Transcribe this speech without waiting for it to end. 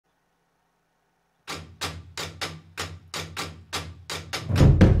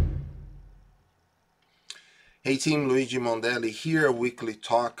Hey team, Luigi Mondelli here, weekly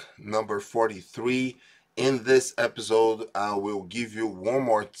talk number 43. In this episode, I will give you one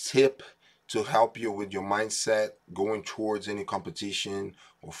more tip to help you with your mindset going towards any competition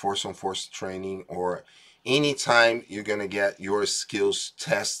or force on force training or anytime you're going to get your skills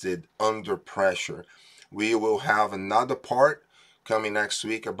tested under pressure. We will have another part coming next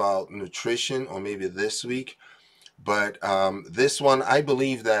week about nutrition, or maybe this week. But this one, I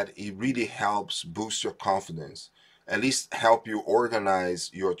believe that it really helps boost your confidence, at least help you organize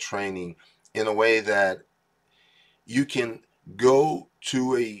your training in a way that you can go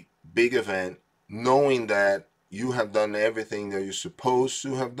to a big event knowing that you have done everything that you're supposed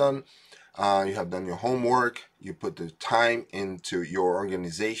to have done. You have done your homework, you put the time into your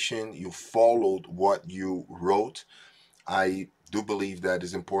organization, you followed what you wrote. I do believe that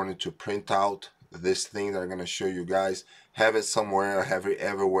it's important to print out this thing that I'm going to show you guys. Have it somewhere, have it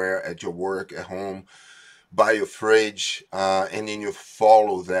everywhere, at your work, at home, by your fridge, and then you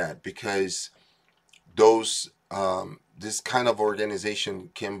follow that, because those this kind of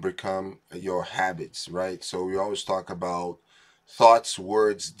organization can become your habits, right? So we always talk about thoughts,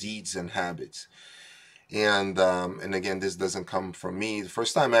 words, deeds, and habits. And again, this doesn't come from me. The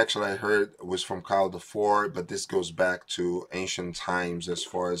first time actually I heard was from Kyle DeFore, but this goes back to ancient times as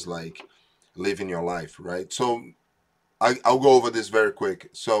far as like living your life, right? So I'll go over this very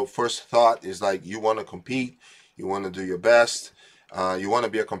quick. So first thought is like you want to compete, you want to do your best, you want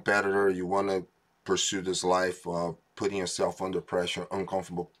to be a competitor, you want to pursue this life of putting yourself under pressure,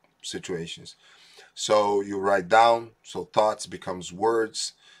 uncomfortable situations. So you write down, so thoughts becomes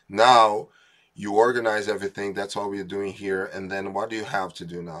words. Now you organize everything. That's all we're doing here. And then what do you have to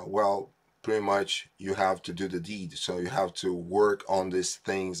do now? Well, pretty much you have to do the deed. So you have to work on these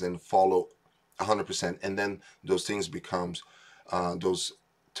things and follow 100%. And then those things becomes those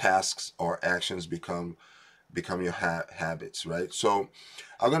tasks or actions become your habits, right? So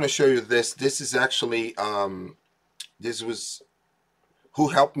I'm going to show you this. This is actually this was who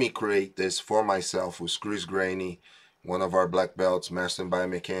helped me create this for myself was Chris Graney, one of our black belts, master in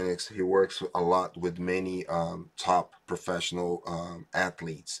biomechanics. He works a lot with many top professional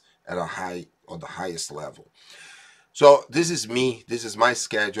athletes at a high or the highest level. So this is me. This is my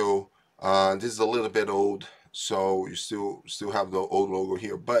schedule. This is a little bit old, so you still have the old logo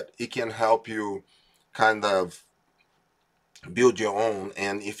here, but it can help you kind of build your own.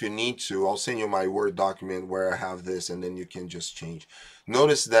 And if you need to, I'll send you my Word document where I have this, and then you can just change.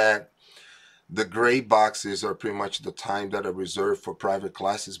 Notice that the gray boxes are pretty much the time that I reserve for private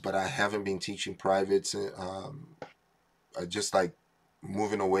classes, but I haven't been teaching privates. I just like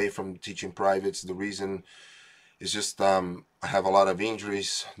moving away from teaching privates. The reason is just I have a lot of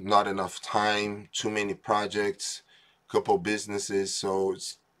injuries, not enough time, too many projects, couple businesses, so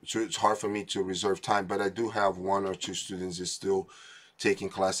it's hard for me to reserve time. But I do have one or two students that still taking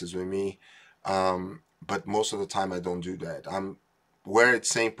classes with me. But most of the time I don't do that. I'm where it's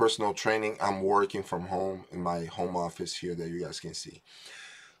saying personal training, I'm working from home in my home office here that you guys can see.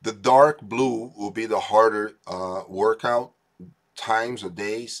 The dark blue will be the harder workout times or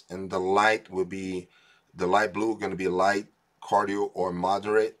days, and the light will be the light blue going to be light cardio or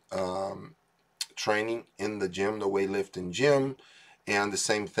moderate training in the gym, the weightlifting gym, and the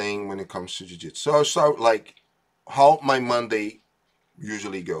same thing when it comes to jiu-jitsu. So I'll start like how my Monday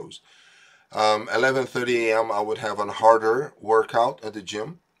usually goes. 11:30 a.m. I would have a harder workout at the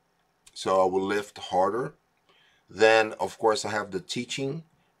gym, so I will lift harder. Then, of course, I have the teaching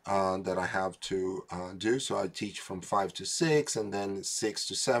that I have to do. So I teach from 5 to 6, and then 6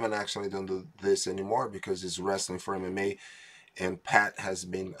 to 7. Actually, I don't do this anymore because it's wrestling for MMA, and Pat has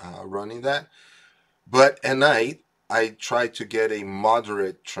been running that. But at night, I try to get a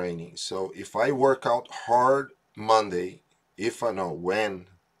moderate training. So if I work out hard Monday, if I know when,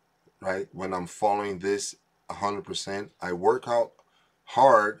 right, when I'm following this 100%, I work out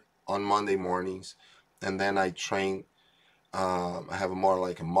hard on Monday mornings, and then I train. I have a more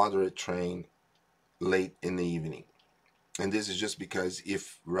like a moderate train late in the evening. And this is just because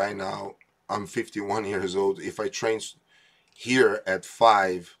if right now I'm 51 years old, if I train here at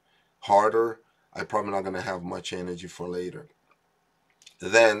 5 harder, I'm probably not going to have much energy for later.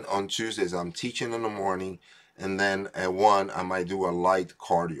 Then on Tuesdays, I'm teaching in the morning, and then at 1, I might do a light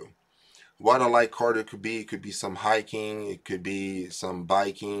cardio. What a light cardio could be, it could be some hiking, it could be some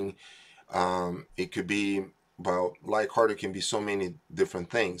biking, it could be, well, light cardio can be so many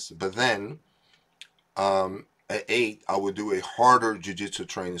different things. But then at 8, I would do a harder jiu-jitsu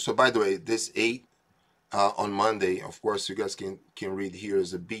training. So by the way, this 8 on Monday, of course, you guys can read here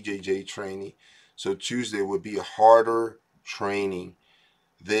is a BJJ training. So Tuesday would be a harder training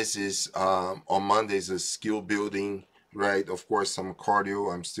This is on Mondays is skill building, right? Of course, some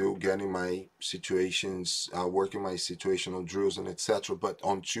cardio. I'm still getting my situations, working my situational drills and etc. But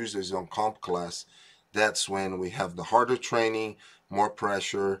on Tuesdays on comp class, that's when we have the harder training, more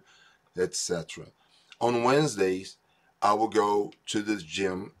pressure, etc. On Wednesdays, I will go to the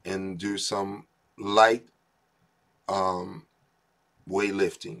gym and do some light um,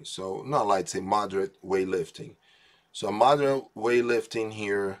 weightlifting. So not light, say moderate weightlifting. So moderate weightlifting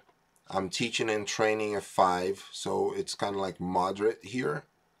here, I'm teaching and training at 5, so it's kind of like moderate here.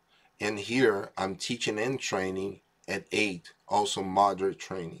 And here I'm teaching and training at 8, also moderate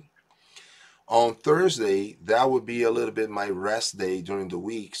training. On Thursday, that would be a little bit my rest day during the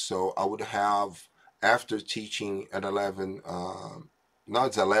week. So I would have, after teaching at 11, now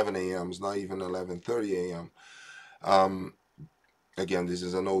it's 11 a.m., it's not even 11:30 a.m. Um, Again, this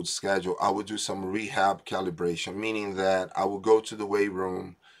is an old schedule. I would do some rehab calibration, meaning that I would go to the weight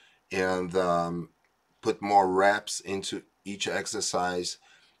room and put more reps into each exercise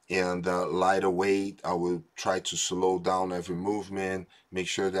and lighter weight. I will try to slow down every movement, make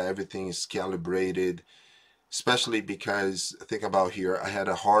sure that everything is calibrated, especially because think about here, I had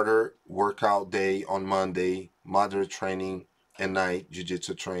a harder workout day on Monday, moderate training and night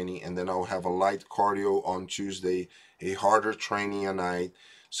jiu-jitsu training, and then I'll have a light cardio on Tuesday, a harder training at night.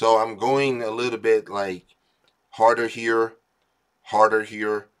 So I'm going a little bit like harder here, harder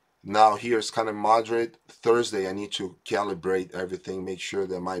here. Now here is kind of moderate. Thursday I need to calibrate everything, make sure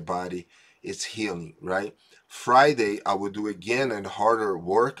that my body is healing, right? Friday I will do again a harder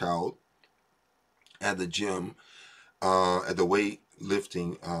workout at the gym, at the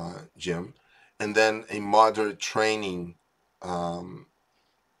weightlifting gym, and then a moderate training um,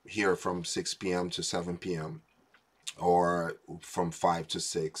 here from 6 p.m. to 7 p.m. or from 5 to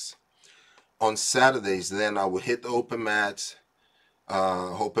 6. On Saturdays, then I would hit the open mat.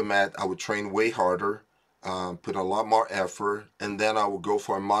 I would train way harder, put a lot more effort, and then I would go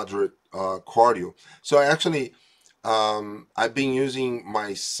for a moderate cardio. So actually, I've been using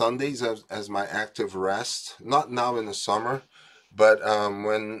my Sundays as my active rest. Not now in the summer, but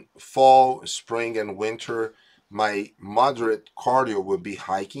when fall, spring, and winter, my moderate cardio would be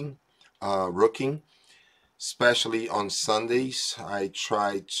hiking, rooking. Especially on Sundays, I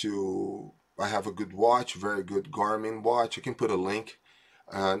try to. I have a good watch, very good Garmin watch. I can put a link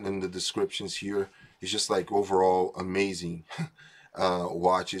in the descriptions here. It's just like overall amazing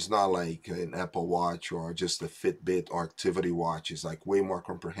watch. It's not like an Apple Watch or just a Fitbit or activity watch. It's like way more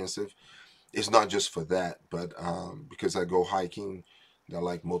comprehensive. It's not just for that, but because I go hiking, there are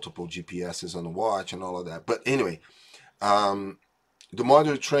like multiple GPSs on the watch and all of that. But anyway, um, the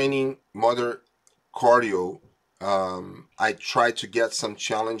moderate training, moderate cardio, I try to get some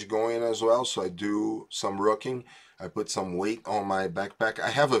challenge going as well. So I do some rooking. I put some weight on my backpack. I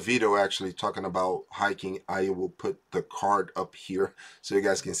have a video actually talking about hiking. I will put the card up here so you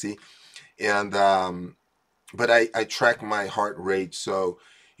guys can see. And but I track my heart rate. So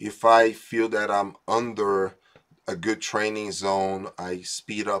if I feel that I'm under a good training zone, I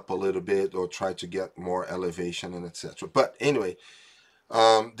speed up a little bit or try to get more elevation and etc. But anyway,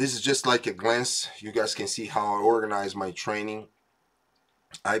 this is just like a glance. You guys can see how I organize my training.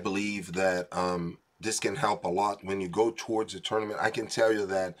 I believe that this can help a lot when you go towards a tournament. I can tell you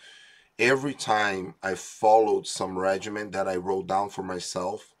that every time I followed some regimen that I wrote down for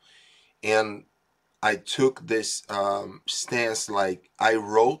myself, and I took this stance like I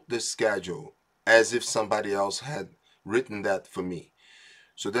wrote the schedule as if somebody else had written that for me.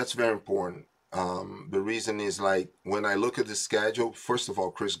 So that's very important. The reason is like when I look at the schedule, first of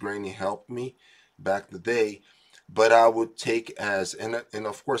all, Chris Graney helped me back the day, but I would take as and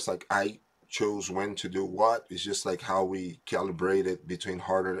of course like I chose when to do what. It's just like how we calibrate it between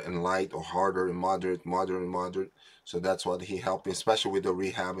harder and light or harder and moderate, moderate and moderate. So that's what he helped me, especially with the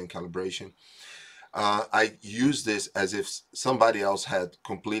rehab and calibration. I use this as if somebody else had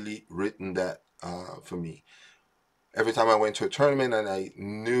completely written that for me. Every time I went to a tournament and I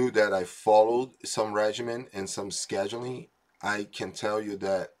knew that I followed some regimen and some scheduling, I can tell you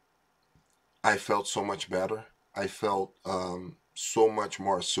that I felt so much better. I felt so much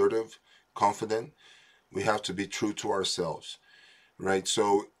more assertive, confident. We have to be true to ourselves, right?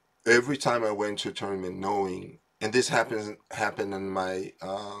 So every time I went to a tournament, knowing, and this happened in my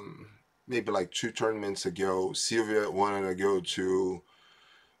maybe like 2 tournaments ago. Sylvia wanted to go to,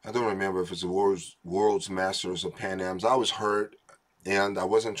 I don't remember if it's the World's Masters or Pan Am's. I was hurt and I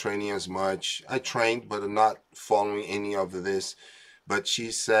wasn't training as much. I trained, but I'm not following any of this. But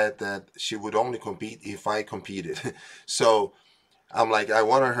she said that she would only compete if I competed. So I'm like, I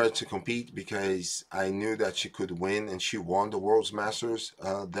wanted her to compete because I knew that she could win, and she won the World's Masters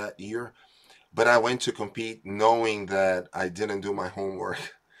that year. But I went to compete knowing that I didn't do my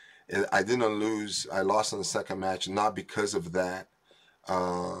homework. I didn't lose. I lost in the second match, not because of that,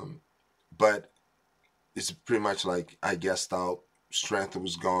 um, but it's pretty much like I guessed out. Strength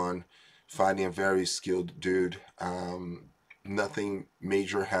was gone. Fighting a very skilled dude. Nothing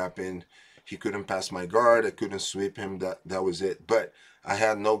major happened. He couldn't pass my guard. I couldn't sweep him. That was it. But I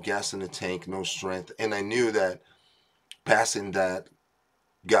had no gas in the tank, no strength, and I knew that passing that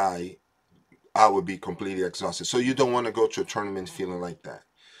guy, I would be completely exhausted. So you don't want to go to a tournament feeling like that.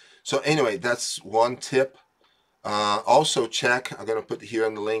 So anyway, that's one tip. Also, check, I'm going to put here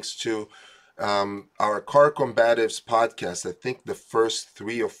in the links to our Car Combatives podcast. I think the first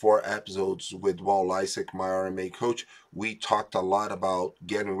 3 or 4 episodes with Wal Lysick, my RMA coach, we talked a lot about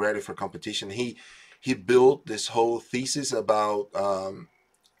getting ready for competition. He built this whole thesis about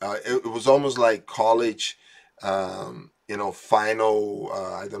it was almost like college, final.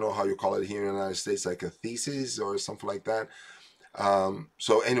 I don't know how you call it here in the United States, like a thesis or something like that.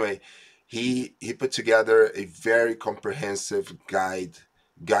 So anyway, he put together a very comprehensive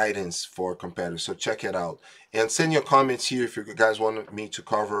guidance for competitors. So check it out and send your comments here if you guys want me to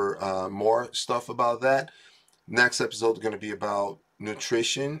cover more stuff about that. Next episode is going to be about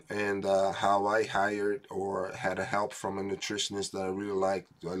nutrition and how I hired or had a help from a nutritionist that I really like.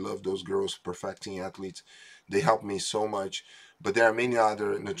 I love those girls, perfecting athletes. They help me so much. But there are many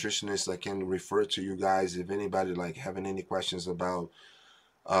other nutritionists I can refer to you guys if anybody like having any questions about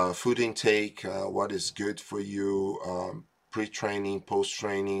food intake, what is good for you, pre-training,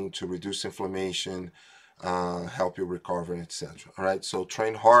 post-training to reduce inflammation, help you recover, etc. All right. So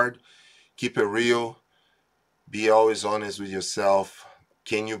train hard, keep it real, be always honest with yourself.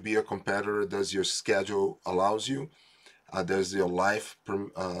 Can you be a competitor? Does your schedule allows you? Does your life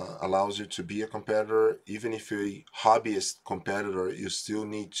allows you to be a competitor? Even if you're a hobbyist competitor, you still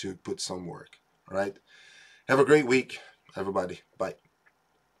need to put some work. All right. Have a great week, everybody. Bye.